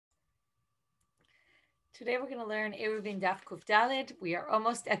Today we're going to learn Eruvin Daf Kuf Dalid. We are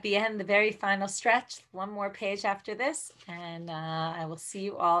almost at the end, the very final stretch. One more page after this, and I will see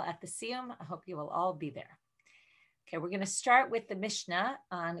you all at the Siyum. I hope you will all be there. Okay, we're going to start with the Mishnah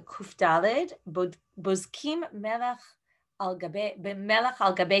on Kuf Dalid. Bozkim melech al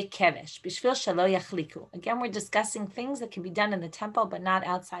gabe kevesh bishvil shelo yachliku. Again, we're discussing things that can be done in the temple, but not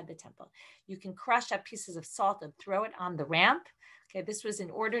outside the temple. You can crush up pieces of salt and throw it on the ramp. Okay, this was in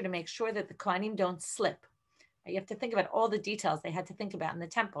order to make sure that the Kohanim don't slip. You have to think about all the details they had to think about in the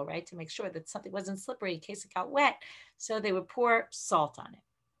temple, right? To make sure that something wasn't slippery in case it got wet. So they would pour salt on it.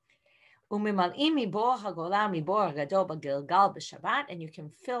 And you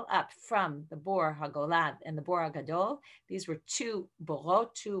can fill up from the bor hagolad and the bor hagadol. These were two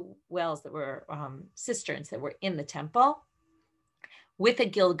borot, two wells that were cisterns that were in the temple with a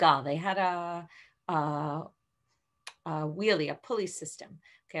gilgal. They had a wheelie, a pulley system,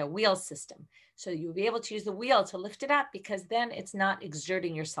 okay, a wheel system. So you'll be able to use the wheel to lift it up because then it's not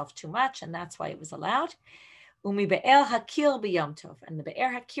exerting yourself too much, and that's why it was allowed. Umi be'er hakir b'yom tov, and the be'er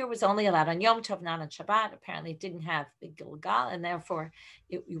hakir was only allowed on Yom Tov, not on Shabbat. Apparently, it didn't have the gilgal, and therefore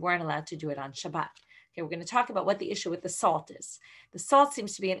you weren't allowed to do it on Shabbat. Okay, we're going to talk about what the issue with the salt is. The salt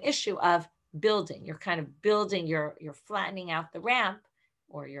seems to be an issue of building. You're kind of building, you're flattening out the ramp,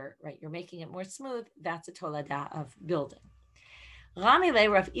 or you're making it more smooth. That's a tolada of building. We're going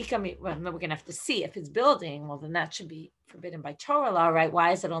to have to see if it's building. Well, then that should be forbidden by Torah law, right?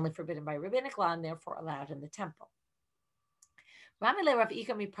 Why is it only forbidden by rabbinic law and therefore allowed in the temple? Tanan,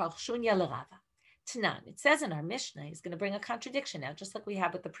 it says in our Mishnah, he's going to bring a contradiction now, just like we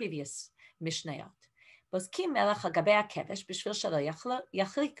have with the previous Mishnayot.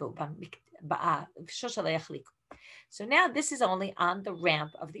 So now this is only on the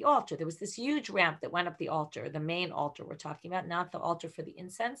ramp of the altar. There was this huge ramp that went up the altar, the main altar we're talking about, not the altar for the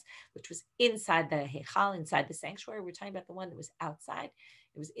incense, which was inside the heichal, inside the sanctuary. We're talking about the one that was outside.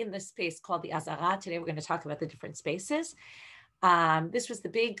 It was in the space called the azara. Today we're going to talk about the different spaces. This was the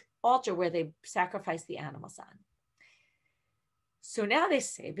big altar where they sacrificed the animals on. So now they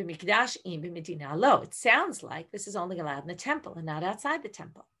say, b'mikdash im b'medina lo. It sounds like this is only allowed in the temple and not outside the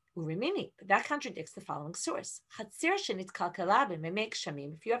temple. Urimini, but that contradicts the following source. If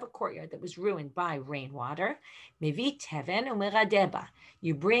you have a courtyard that was ruined by rainwater,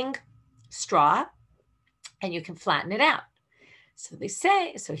 you bring straw and you can flatten it out. So they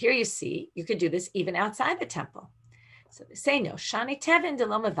say, so here you see, you could do this even outside the temple. So they say, no, shani teven de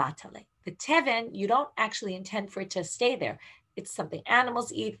lo mevatale. The teven, you don't actually intend for it to stay there. It's something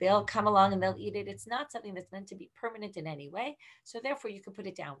animals eat. They'll come along and they'll eat it. It's not something that's meant to be permanent in any way. So therefore, you can put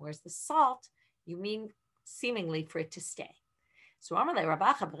it down. Whereas the salt, you mean seemingly for it to stay. So what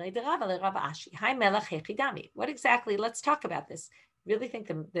exactly? Let's talk about this. Really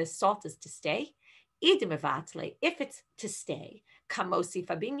think the salt is to stay? If it's to stay,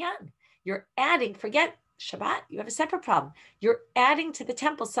 you're adding, forget Shabbat, you have a separate problem. You're adding to the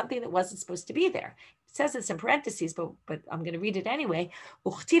temple something that wasn't supposed to be there. It says it's in parentheses, but I'm going to read it anyway.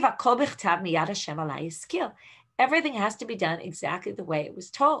 Everything has to be done exactly the way it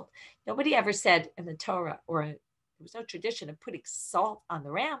was told. Nobody ever said in the Torah, or there was no tradition of putting salt on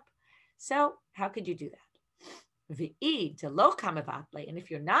the ramp. So how could you do that? And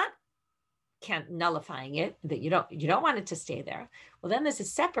if you're not nullifying it, that you don't want it to stay there, well, then there's a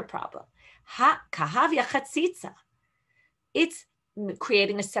separate problem. It's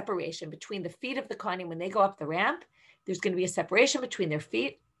creating a separation between the feet of the Kohanim when they go up the ramp. There's going to be a separation between their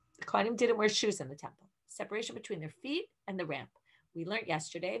feet. The Kohanim didn't wear shoes in the temple. Separation between their feet and the ramp. We learned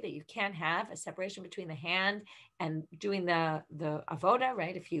yesterday that you can't have a separation between the hand and doing the avoda,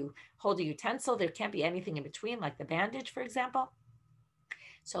 right? If you hold a utensil, there can't be anything in between, like the bandage, for example.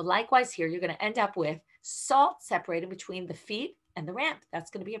 So likewise here, you're going to end up with salt separated between the feet and the ramp.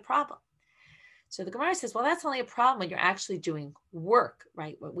 That's going to be a problem. So the Gemara says, well, that's only a problem when you're actually doing work,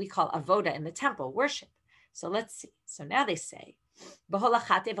 right? What we call avoda in the temple, worship. So let's see. So now they say, when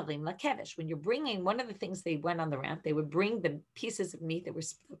you're bringing, one of the things they went on the ramp, they would bring the pieces of meat that were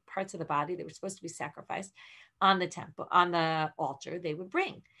parts of the body that were supposed to be sacrificed on the temple, on the altar, they would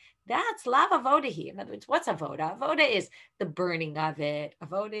bring. That's lav avodahi. In other words, what's avoda? Avoda is the burning of it.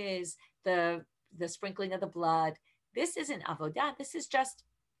 Avoda is the sprinkling of the blood. This isn't avodah. This is just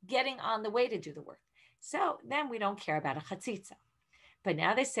getting on the way to do the work. So then we don't care about a chatzitza. But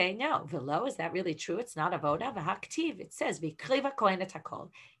now they say, no, velo, is that really true? It's not avoda, v'haktiv. It says, v'kriva kohen et hakol,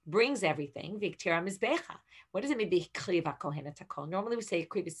 brings everything, v'ktira mizbecha. What does it mean, v'kriva kohen et hakol? Normally we say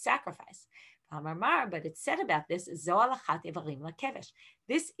kriva is sacrifice. But it's said about this, zo alachat evarim lakevesh.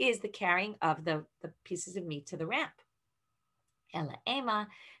 This is the carrying of the pieces of meat to the ramp.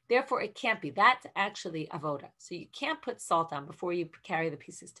 Therefore, it can't be. That's actually avoda. So you can't put salt on before you carry the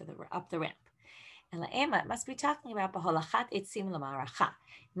pieces to the up the ramp. And it must be talking about it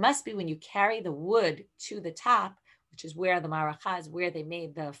must be when you carry the wood to the top, which is where the maracha is, where they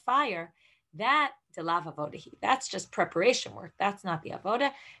made the fire. That delav avodahi. That's just preparation work. That's not the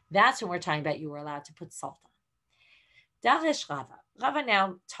avoda. That's when we're talking about you were allowed to put salt on. Darish Rava. Rava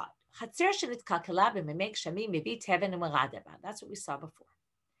now taught. That's what we saw before.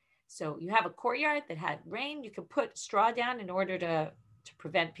 So you have a courtyard that had rain. You can put straw down in order to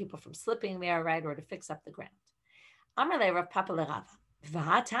prevent people from slipping there, right, or to fix up the ground. Amarle Rav Papa Rava.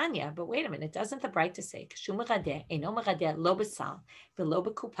 V'hatanya, but wait a minute, doesn't the bright to say,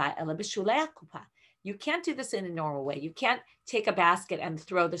 you can't do this in a normal way. You can't take a basket and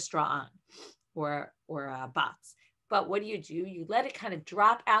throw the straw on or a box. But what do? You let it kind of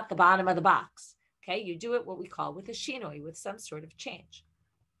drop out the bottom of the box. Okay, you do it what we call with a shinoi, with some sort of change.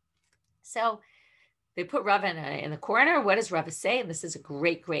 So they put Rava in the corner. What does Rava say? And this is a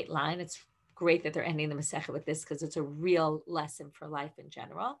great, great line. It's great that they're ending the Masechah with this because it's a real lesson for life in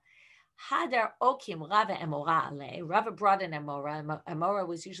general. Hadar okim Rava emora ale. Rava brought an emora. Emora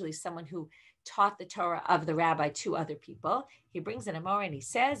was usually someone who taught the Torah of the rabbi to other people. He brings an emora and he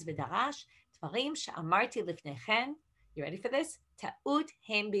says, "V'darash tvarim she'amarti lifnechen." You ready for this? Ta'ut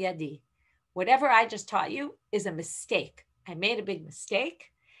hem biyadi. Whatever I just taught you is a mistake. I made a big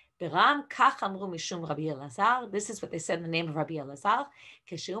mistake. This is what they said in the name of Rabbi Elazar.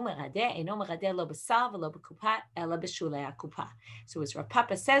 So as Rav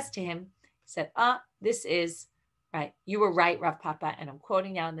Papa says to him, he said, this is, right, you were right, Rav Papa, and I'm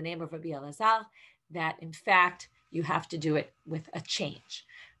quoting now in the name of Rabbi Elazar, that in fact, you have to do it with a change.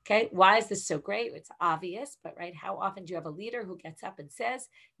 Okay, why is this so great? It's obvious, but right, how often do you have a leader who gets up and says,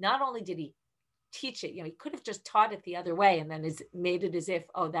 not only did he teach it, he could have just taught it the other way and then made it as if,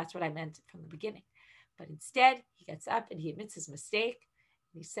 oh, that's what I meant from the beginning. But instead, he gets up and he admits his mistake.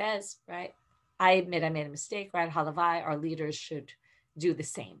 And he says, right, I admit I made a mistake, right? Halavai, our leaders should do the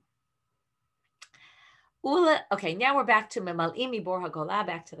same. Okay, now we're back to Memal'imi Bor HaGolah,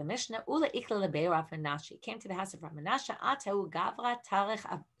 back to the Mishnah. Ula ikla lebei Rav Menashe. Came to the house of Rav Menashe. Ateu gavra taref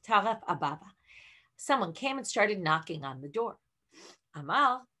ababa. Someone came and started knocking on the door.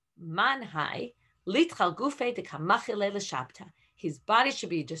 Amal manhai litchal gufe de kamachile l'shabta. His body should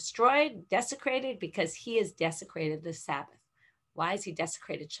be destroyed, desecrated, because he has desecrated the Sabbath. Why has he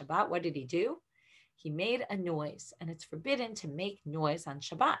desecrated Shabbat? What did he do? He made a noise, and it's forbidden to make noise on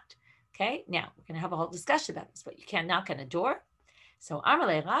Shabbat. Okay, now we're going to have a whole discussion about this, but you can't knock on a door. So,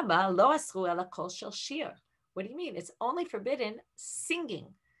 Amalei Rabba lo asru ela kol shel shir. What do you mean? It's only forbidden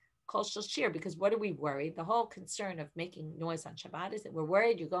singing kol shel shir, because what are we worried? The whole concern of making noise on Shabbat is that we're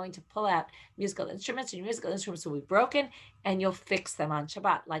worried you're going to pull out musical instruments, and your musical instruments will be broken, and you'll fix them on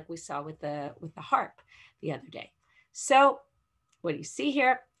Shabbat, like we saw with the harp the other day. So, what do you see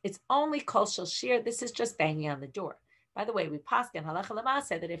here? It's only kol shel shir. This is just banging on the door. By the way, we paskin halacha lema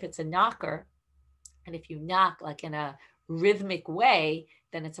said that if it's a knocker, and if you knock like in a rhythmic way,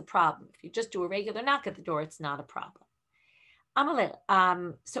 then it's a problem. If you just do a regular knock at the door, it's not a problem.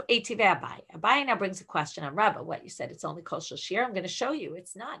 So Eitive Abai. Abai now brings a question on Rabba. What you said, it's only kol shel shir. I'm going to show you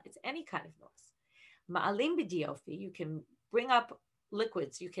it's not. It's any kind of noise. Ma'alim b'diofi. You can bring up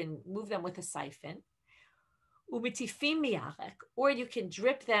liquids. You can move them with a siphon. Umitifim miyarek, or you can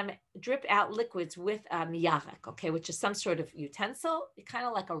drip out liquids with miyarek, okay, which is some sort of utensil, kind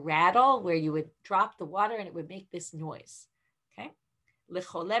of like a rattle where you would drop the water and it would make this noise, okay?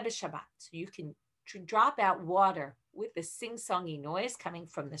 L'chole b'Shabbat. So you can drop out water with this sing-songy noise coming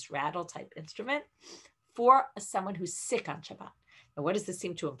from this rattle type instrument for someone who's sick on Shabbat. Now, what does this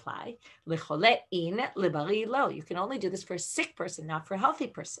seem to imply? L'chole in libari lo. You can only do this for a sick person, not for a healthy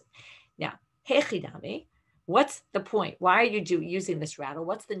person. Now, hechidami. What's the point? Why are you using this rattle?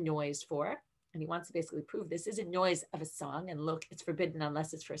 What's the noise for? And he wants to basically prove this isn't noise of a song. And look, it's forbidden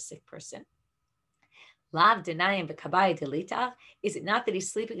unless it's for a sick person. Lav denayim v'kabai delita. Is it not that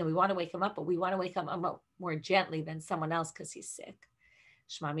he's sleeping and we want to wake him up, but we want to wake him up more gently than someone else because he's sick?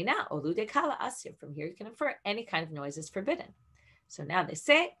 Shmamina olu dekala asir. From here you can infer any kind of noise is forbidden. So now they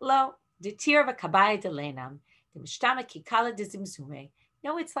say lo detir v'kabai delenam demishtama kikala dezimzume.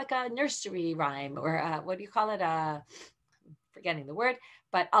 No, it's like a nursery rhyme, or what do you call it? Forgetting the word,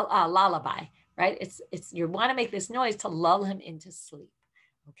 but a lullaby, right? It's you want to make this noise to lull him into sleep,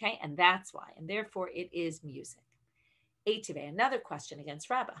 okay? And that's why, and therefore it is music. Eitive, another question against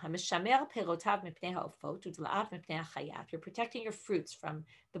Rabbah. You're protecting your fruits from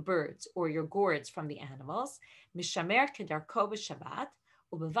the birds or your gourds from the animals. Mishamer kedarko b'Shabbat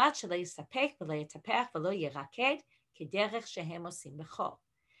ubevat shelei sapek v'lei tapech v'lo yiraked.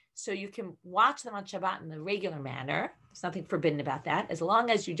 So you can watch them on Shabbat in the regular manner. There's nothing forbidden about that, as long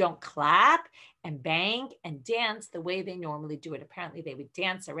as you don't clap and bang and dance the way they normally do it. Apparently, they would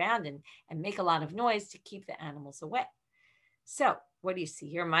dance around and make a lot of noise to keep the animals away. So what do you see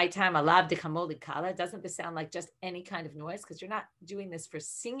here? My time, alav de kamoli kala. Doesn't this sound like just any kind of noise? Because you're not doing this for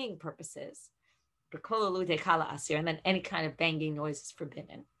singing purposes. And then any kind of banging noise is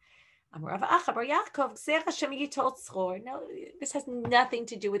forbidden. No, this has nothing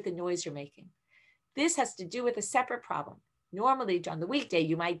to do with the noise you're making. This has to do with a separate problem. Normally, on the weekday,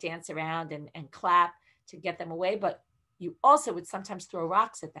 you might dance around and clap to get them away, but you also would sometimes throw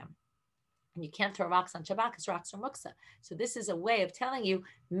rocks at them. And you can't throw rocks on Shabbat because rocks are muksa. So this is a way of telling you,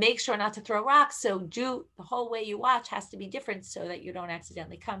 make sure not to throw rocks. So the whole way you watch has to be different so that you don't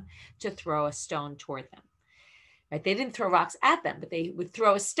accidentally come to throw a stone toward them. Right? They didn't throw rocks at them, but they would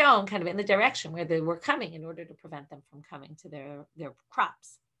throw a stone kind of in the direction where they were coming in order to prevent them from coming to their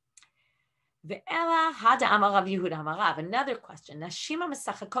crops. Another question. Nashima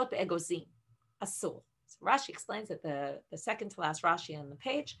mesachakot be'egozim asur. Rashi explains that the second to last Rashi on the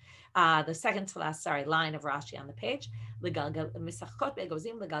page, the second to last, line of Rashi on the page,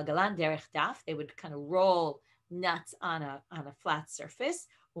 they would kind of roll nuts on a flat surface,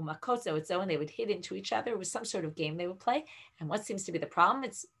 and they would hit into each other. It was some sort of game they would play. And what seems to be the problem?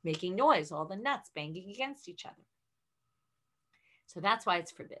 It's making noise, all the nuts banging against each other. So that's why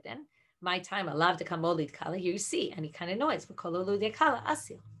it's forbidden. My time, alav de kamolid kala, you see any kind of noise.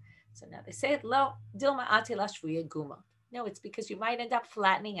 So now they say, lo, dilma ate lashvuya guma. No, it's because you might end up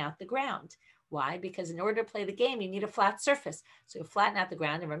flattening out the ground. Why? Because in order to play the game, you need a flat surface. So you flatten out the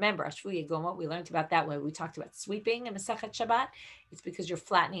ground. And remember, ashvuya guma, we learned about that when we talked about sweeping in Masechet Shabbat. It's because you're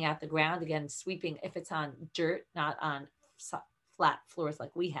flattening out the ground. Again, sweeping if it's on dirt, not on flat floors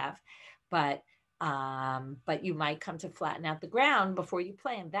like we have. But you might come to flatten out the ground before you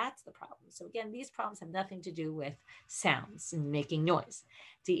play, and that's the problem. So again, these problems have nothing to do with sounds and making noise.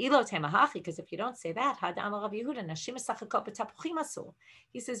 Because if you don't say that,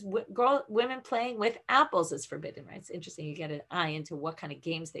 he says women playing with apples is forbidden, right? It's interesting. You get an eye into what kind of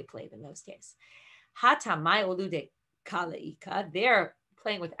games they played in those days. They're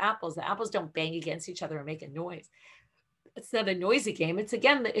playing with apples. The apples don't bang against each other and make a noise. It's not a noisy game. It's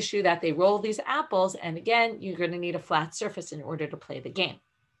again the issue that they roll these apples, and again you're going to need a flat surface in order to play the game.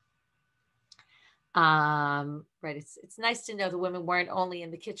 Right? It's nice to know the women weren't only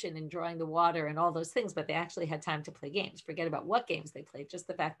in the kitchen and drawing the water and all those things, but they actually had time to play games. Forget about what games they played. Just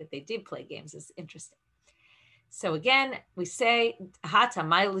the fact that they did play games is interesting. So again, we say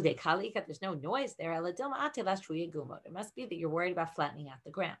there's no noise there. It must be that you're worried about flattening out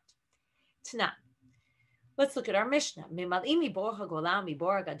the ground. Tanan. Let's look at our Mishnah.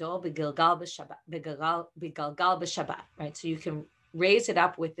 Right, so you can raise it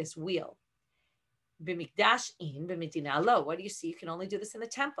up with this wheel. What do you see? You can only do this in the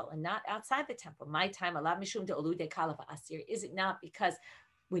temple and not outside the temple. My time, is it not because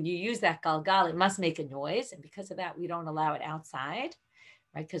when you use that galgal, it must make a noise, and because of that, we don't allow it outside,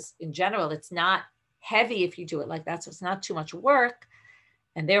 right? Because in general, it's not heavy if you do it like that, so it's not too much work.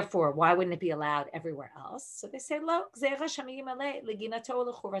 And therefore, why wouldn't it be allowed everywhere else? So they say, we're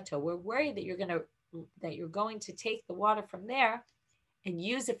worried that you're going to take the water from there and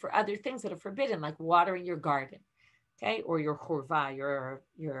use it for other things that are forbidden, like watering your garden, okay, or your churva,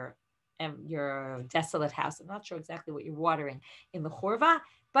 your desolate house. I'm not sure exactly what you're watering in the churva,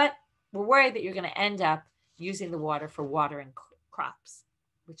 but we're worried that you're going to end up using the water for watering crops,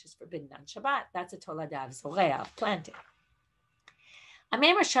 which is forbidden on Shabbat. That's a tolada of zorea, planting.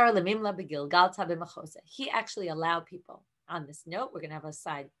 He actually allowed people, on this note, we're going to have a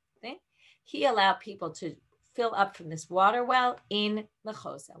side thing. He allowed people to fill up from this water well in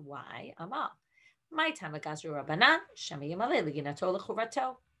Mechosa. Why? Amal. My time Gazru Rabbanan, Shami Yamale, Liginato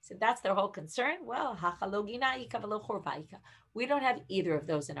Lechurato. So that's their whole concern. Well, we don't have either of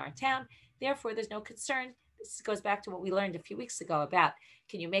those in our town. Therefore, there's no concern. This goes back to what we learned a few weeks ago about,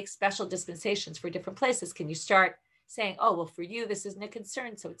 can you make special dispensations for different places? Can you start saying, oh, well, for you, this isn't a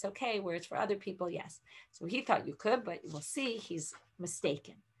concern, so it's okay, whereas for other people, yes. So he thought you could, but we'll see he's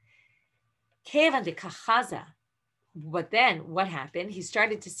mistaken. But then what happened? He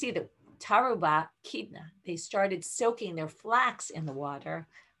started to see that Taruba Kidna, they started soaking their flax in the water.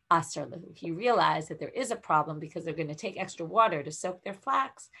 Asarlahu. He realized that there is a problem because they're going to take extra water to soak their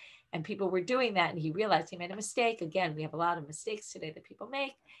flax. And people were doing that. And he realized he made a mistake. Again, we have a lot of mistakes today that people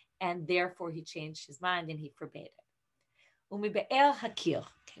make. And therefore, he changed his mind and he forbade it. Okay,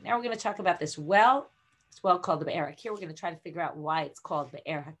 now we're going to talk about this well. It's well called the Be'er Hakil. We're going to try to figure out why it's called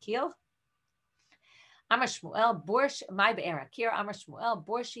Be'er Hakil. Amar Shmuel, Borsh, my be'er hakir, Amar Shmuel,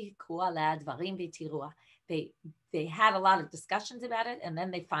 Borshi kua la dvarim v'tirua. They had a lot of discussions about it, and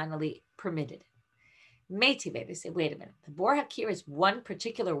then they finally permitted it. Meitive, they say, wait a minute. The Bor Hakir is one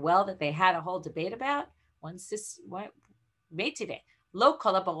particular well that they had a whole debate about. Meitive. Lo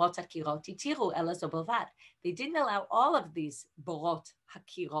kol borot hakirot titiru ela zo bilvad. They didn't allow all of these borot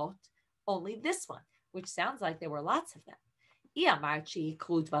hakirot, only this one, which sounds like there were lots of them. If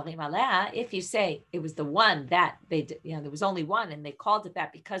you say it was the one that they did, there was only one and they called it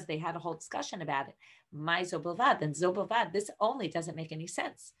that because they had a whole discussion about it, my zobilvad, then zobilvad, this only doesn't make any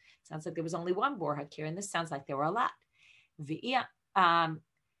sense. It sounds like there was only one bor hakir, and this sounds like there were a lot.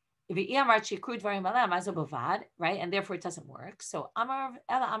 Right? And therefore it doesn't work. So Amar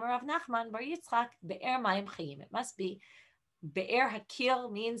Rav Nachman Bar Yitzchak be'er mayim chayim. It must be be'er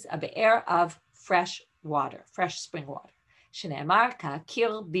hakir means a be'er of fresh water, fresh spring water. Shneimar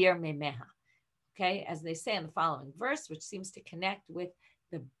ka'akir bir memeha. Okay, as they say in the following verse, which seems to connect with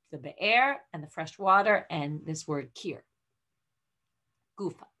the be'er and the fresh water and this word kir.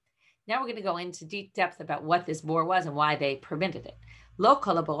 Gufa. Now we're going to go into deep depth about what this bor was and why they permitted it. Lo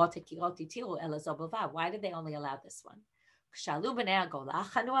kol borot hakirot titiru ela zo bilvad. Why did they only allow this one? Kshalu b'nei hagola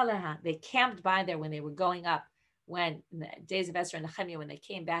achanu aleha. They camped by there when they were going up, when in the days of Ezra and Nehemiah, when they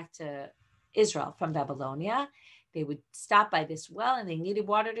came back to Israel from Babylonia. They would stop by this well and they needed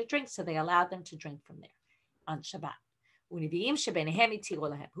water to drink, so they allowed them to drink from there on Shabbat. Who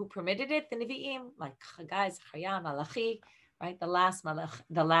permitted it? The Nevi'im, like Chagai, Zechariah, Malachi, right? The last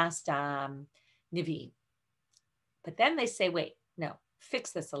Nevi'im. But then they say, wait, no,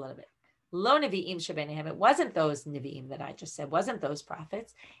 fix this a little bit. Lo Nevi'im shebenehem. It wasn't those Nevi'im that I just said, wasn't those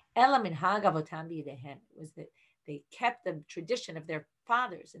prophets. Ela minhag avotam b'yedeihem. It was that they kept the tradition of their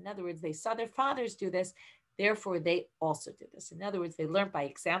fathers. In other words, they saw their fathers do this. Therefore, they also did this. In other words, they learned by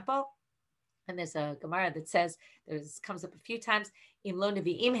example. And there's a Gemara that says, comes up a few times, Im lo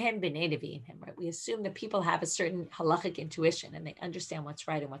nevi'im hem b'nei nevi'im hem, right? We assume that people have a certain halachic intuition and they understand what's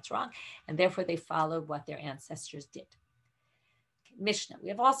right and what's wrong. And therefore, they followed what their ancestors did. Okay, Mishnah. We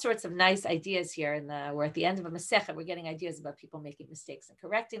have all sorts of nice ideas here. We're at the end of a Masechet. We're getting ideas about people making mistakes and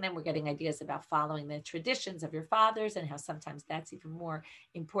correcting them. We're getting ideas about following the traditions of your fathers and how sometimes that's even more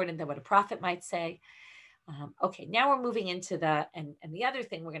important than what a prophet might say. Okay, now we're moving into and the other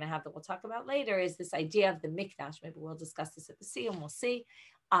thing we're going to have that we'll talk about later is this idea of the mikdash. Maybe we'll discuss this at the Siyum, we'll see.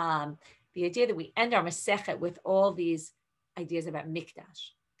 The idea that we end our Masechet with all these ideas about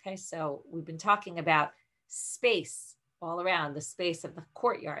mikdash. Okay, so we've been talking about space all around, the space of the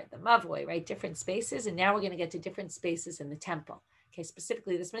courtyard, the mavoi, right? Different spaces, and now we're going to get to different spaces in the temple. Okay,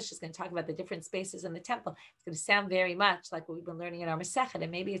 specifically, this Mishnah is going to talk about the different spaces in the temple. It's going to sound very much like what we've been learning in our Masechet,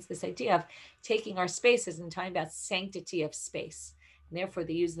 and maybe it's this idea of taking our spaces and talking about sanctity of space. And therefore,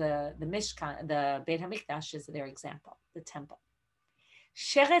 they use the Mishkan, the Beit HaMikdash as their example, the temple.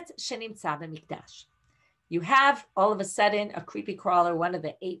 Sheret shenimtza b'mikdash. You have, all of a sudden, a creepy crawler, one of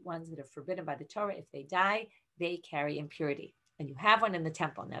the 8 ones that are forbidden by the Torah. If they die, they carry impurity. And you have one in the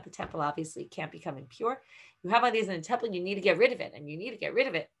temple. Now, the temple obviously can't become impure. You have one of these in the temple, and you need to get rid of it, and you need to get rid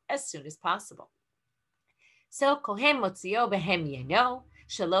of it as soon as possible. So, kohen motzio behem yeno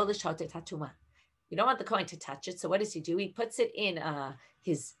shelo l'shotet hatuma. You don't want the kohen to touch it, so what does he do? He puts it in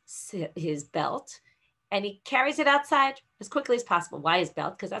his belt, and he carries it outside as quickly as possible. Why his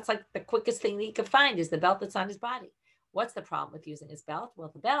belt? Because that's like the quickest thing that he could find is the belt that's on his body. What's the problem with using his belt?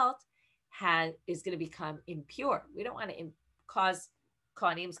 Well, the belt is going to become impure. We don't want to cause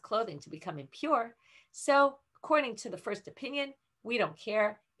kohanim's clothing to become impure. So according to the first opinion, we don't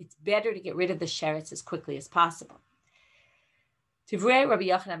care. It's better to get rid of the sherets as quickly as possible. Tivrei Rabbi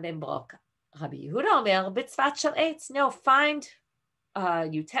Yochanan ben Broka. Rabbi Yehuda omer b'tzvat shel eitz. No, find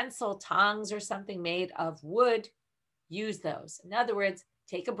utensil, tongs, or something made of wood. Use those. In other words,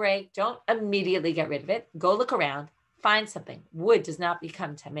 take a break. Don't immediately get rid of it. Go look around. Find something. Wood does not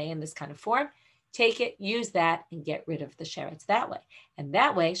become tamei in this kind of form. Take it, use that, and get rid of the sherets that way. And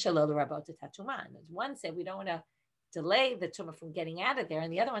that way, shalol rabot tatuma. And one said we don't want to delay the tumah from getting out of there,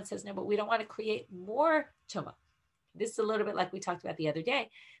 and the other one says no, but we don't want to create more tumah. This is a little bit like we talked about the other day.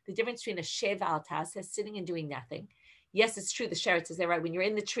 The difference between a shev al taz, sitting and doing nothing. Yes, it's true. The sherets is there, right? When you're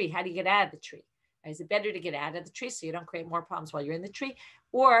in the tree, how do you get out of the tree? Is it better to get out of the tree so you don't create more problems while you're in the tree,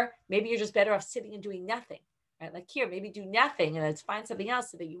 or maybe you're just better off sitting and doing nothing, right? Like here, maybe do nothing and let's find something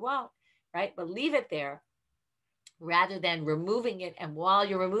else so that you won't. Right? But leave it there rather than removing it. And while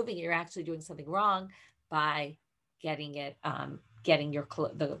you're removing it, you're actually doing something wrong by getting it, getting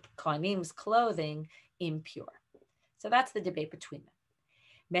the kohanim's clothing impure. So that's the debate between them.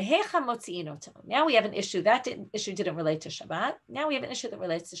 Now we have an issue. Issue didn't relate to Shabbat. Now we have an issue that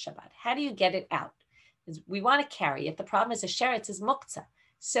relates to Shabbat. How do you get it out? is we want to carry it. The problem is a sheretz is muktzah.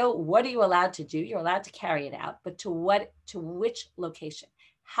 So what are you allowed to do? You're allowed to carry it out, but to which location?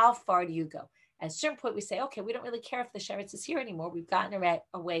 How far do you go? At a certain point, we say, okay, we don't really care if the sheretz is here anymore. We've gotten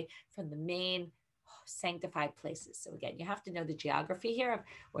away from the main sanctified places. So again, you have to know the geography here,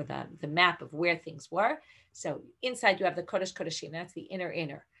 or the map of where things were. So inside you have the Kodesh Kodeshim, that's the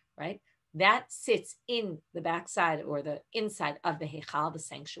inner, right? That sits in the backside or the inside of the Heichal, the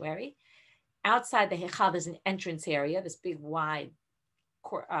sanctuary. Outside the Heichal, there's an entrance area, this big wide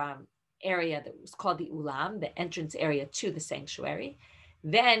area that was called the Ulam, the entrance area to the sanctuary.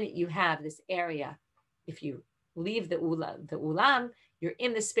 Then you have this area, if you leave the Ulam, you're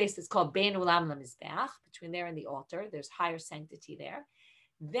in the space that's called Bein Ulam LaMizbeach, between there and the altar. There's higher sanctity there.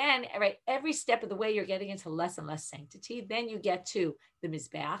 Then, right, every step of the way, you're getting into less and less sanctity. Then you get to the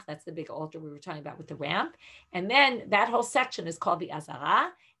Mizbeach. That's the big altar we were talking about with the ramp. And then that whole section is called the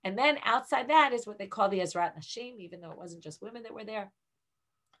Azara. And then outside that is what they call the Ezrat Nashim, even though it wasn't just women that were there.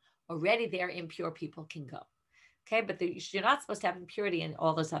 Already there, impure people can go. Okay, but you're not supposed to have impurity in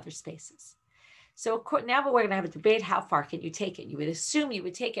all those other spaces. So now we're going to have a debate, how far can you take it? You would assume you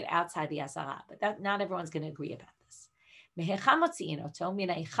would take it outside the Azara, but not everyone's going to agree about this. You can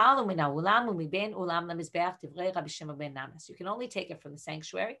only take it from the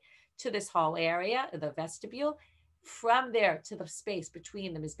sanctuary to this hall area, the vestibule, from there to the space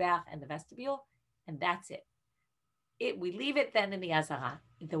between the Mizbeach and the vestibule, and that's it. We leave it then in the Azara.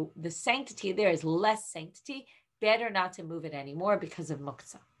 The sanctity there is less sanctity. Better not to move it anymore because of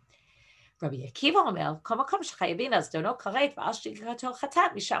muktzah. Rabbi Akiva Omer,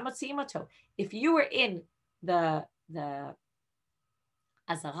 if you were in the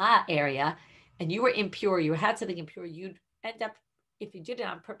Azara area and you were impure, you had something impure, you'd end up, if you did it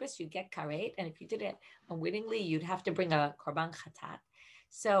on purpose, you'd get karet, and if you did it unwittingly, you'd have to bring a korban chatat,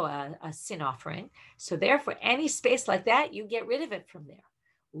 so a sin offering. So therefore, any space like that, you get rid of it from there.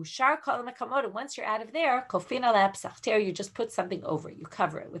 Ushar kol mekamot. Once you're out of there, kofin al apsach, you just put something over it, you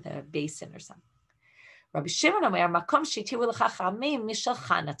cover it with a basin or something. Rabbi Shimon Omer, makom shitiru lecha chamim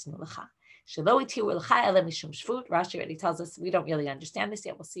mishalcha natnu lecha. Rashi already tells us we don't really understand this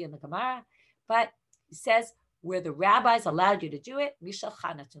yet. We'll see in the Gemara. But he says where the rabbis allowed you to do it,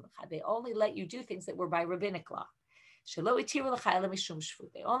 they only let you do things that were by rabbinic law. They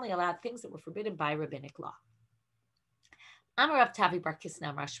only allowed things that were forbidden by rabbinic law.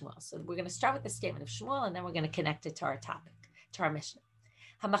 So we're going to start with the statement of Shmuel, and then we're going to connect it to our topic, to our Mishnah.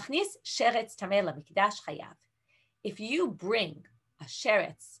 If you bring a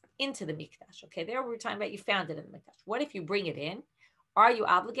sheretz into the mikdash, okay, there we're talking about you found it in the mikdash. What if you bring it in? Are you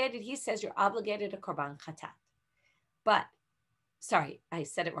obligated? He says you're obligated to korban chatat. But, sorry, I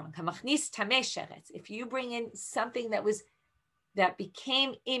said it wrong. Hamachnis tameh sheretz. If you bring in something that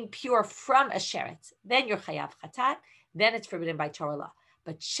became impure from a sheretz, then you're chayav chatat. Then it's forbidden by Torah law.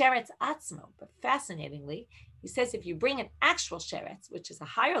 But sheretz atzmo. But fascinatingly, he says if you bring an actual sheretz, which is a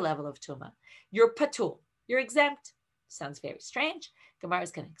higher level of tumah, you're patul. You're exempt. Sounds very strange. Gemara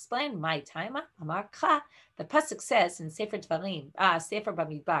is going to explain. My time, Amar Kha. The pasuk says in Sefer Dvarim, Sefer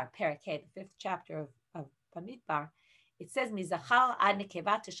Bamidbar, Parakeh, the 5th chapter of Bamidbar, it says Mizachar ad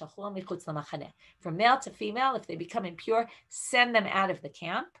nekeva teshalchuam michutz lamachaneh. From male to female, if they become impure, send them out of the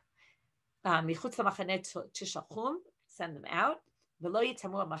camp. Michutz lamachaneh teshalchum, send them out. V'lo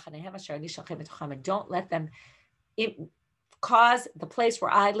yitamu machanehem asher ani shalchem etochem, and don't let them cause the place where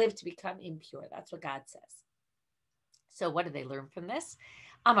I live to become impure. That's what God says. So what do they learn from this?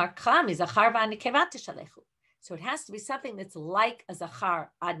 Amar Kha mizachar v'ad nekeva teshalechu. So it has to be something that's like a zachar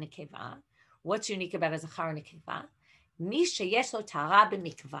ad nekeva. What's unique about a zachar and nekeva? Mi sheyesh lo tahara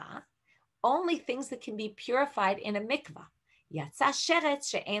b'mikvah. Only things that can be purified in a mikvah. Yatsa sheretz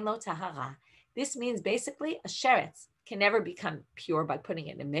she'en lo tahara. This means basically a sheretz can never become pure by putting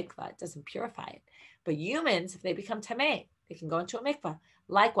it in a mikvah. It doesn't purify it. But humans, if they become tameh, they can go into a mikvah.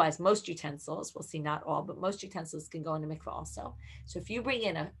 Likewise, most utensils, we'll see not all, but most utensils can go into mikvah also. So if you bring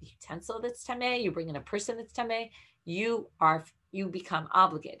in a utensil that's tameh, you bring in a person that's tameh, you become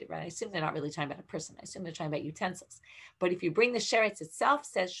obligated, right? I assume they're not really talking about a person. I assume they're talking about utensils. But if you bring the sheretz itself,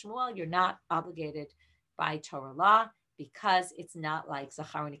 says Shmuel, you're not obligated by Torah law because it's not like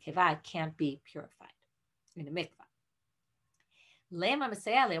zachar and nekeva. It can't be purified in a mikvah. Why don't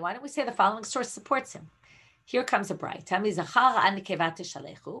we say the following source supports him? Here comes a bright. This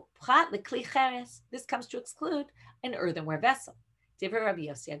comes to exclude an earthenware vessel.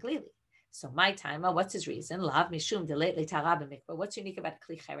 So my time, what's his reason? What's unique about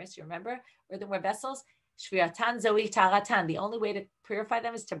kli cheres? You remember earthenware vessels? The only way to purify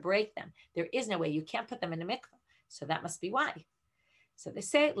them is to break them. There is no way. You can't put them in a mikvah. So that must be why. So they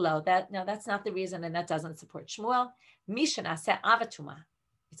say, lo, that's not the reason, and that doesn't support Shmuel. Mishana se avatuma.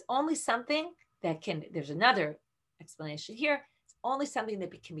 It's only something that can, there's another explanation here. It's only something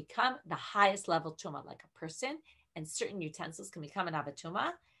that can become the highest level tuma, like a person, and certain utensils can become an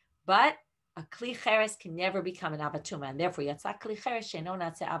avatuma, but a kli cheres can never become an avatuma, and therefore yatzak kli cheres she'eno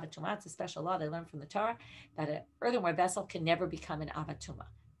natse avatuma. It's a special law they learned from the Torah that an earthenware vessel can never become an avatuma.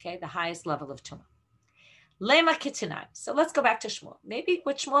 Okay, the highest level of tuma. Lema kitanai. So let's go back to Shmuel. Maybe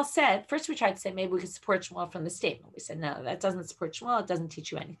what Shmuel said, first we tried to say maybe we could support Shmuel from the statement. We said, no, that doesn't support Shmuel. It doesn't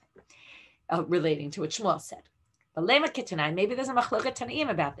teach you anything relating to what Shmuel said. But Lema kitanai, maybe there's a machloket tanaim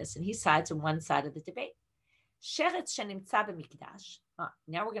about this, and he sides on one side of the debate. Sheretz shenimtza b'mikdash.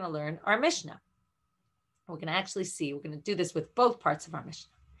 Now we're going to learn our Mishnah. We're going to actually see, we're going to do this with both parts of our Mishnah.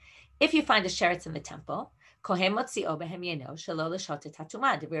 If you find a sheretz in the temple,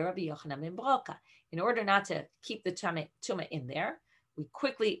 in order not to keep the tuma in there, we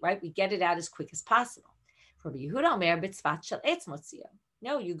quickly, right, we get it out as quick as possible. No,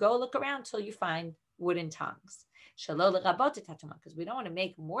 you go look around until you find wooden tongues. Because we don't want to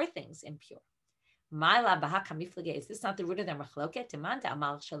make more things impure. Is this not the root of their machloket?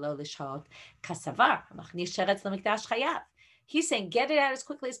 He's saying get it out as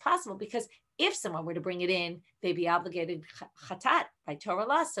quickly as possible, because if someone were to bring it in, they'd be obligated chatat by Torah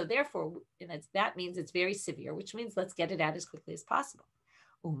law. So therefore, that means it's very severe, which means let's get it out as quickly as possible.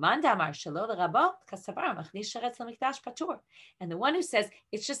 And the one who says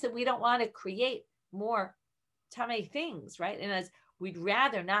it's just that we don't want to create more tamei things, right? And as we'd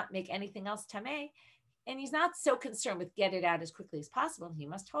rather not make anything else tamei, and he's not so concerned with get it out as quickly as possible. He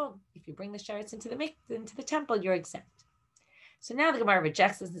must hold, if you bring the sheretz into the temple, you're exempt. So now the Gemara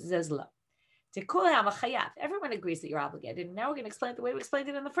rejects this and says, lo. Everyone agrees that you're obligated. And now we're going to explain it the way we explained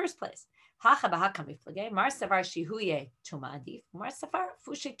it in the first place. Both of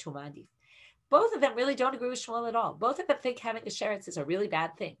them really don't agree with Shmuel at all. Both of them think having a sheretz is a really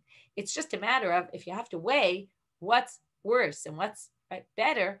bad thing. It's just a matter of, if you have to weigh what's worse and what's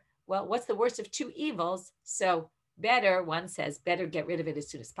better, well, what's the worst of two evils? So better, one says, better get rid of it as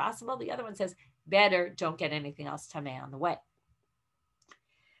soon as possible. The other one says, better don't get anything else tamei on the way.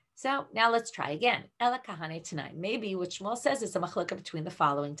 So now let's try again. Ela kahane tonight. Maybe what Shmuel says is a machlokah between the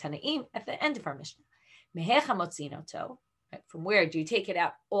following tanaim at the end of our Mishnah. Mehecha motzinoto. From where do you take it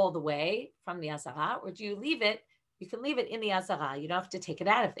out all the way from the azara, or do you leave it? You can leave it in the azara. You don't have to take it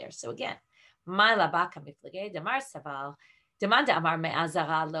out of there. So again, my labaka miflage demar saval demanda amar me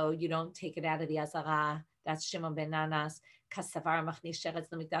azara lo. You don't take it out of the azara. That's Shimon ben Nanas. Kasavar machnis sheretz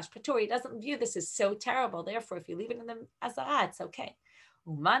lemikdash patur. He doesn't view this as so terrible. Therefore, if you leave it in the azara, it's okay.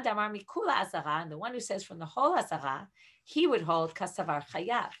 Uman damar mikula azara, and the one who says from the whole azara, he would hold kasavar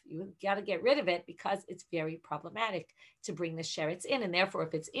chayav. You got to get rid of it because it's very problematic to bring the sheretz in, and therefore,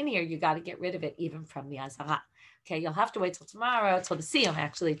 if it's in here, you got to get rid of it even from the azara. Okay, you'll have to wait till tomorrow, till the siyum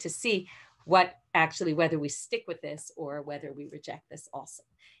actually, to see whether we stick with this or whether we reject this also,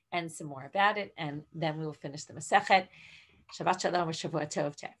 and some more about it, and then we will finish the Masechet. Shabbat Shalom, Shavua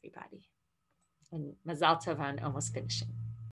Tov to everybody, and Mazal Tov on almost finishing.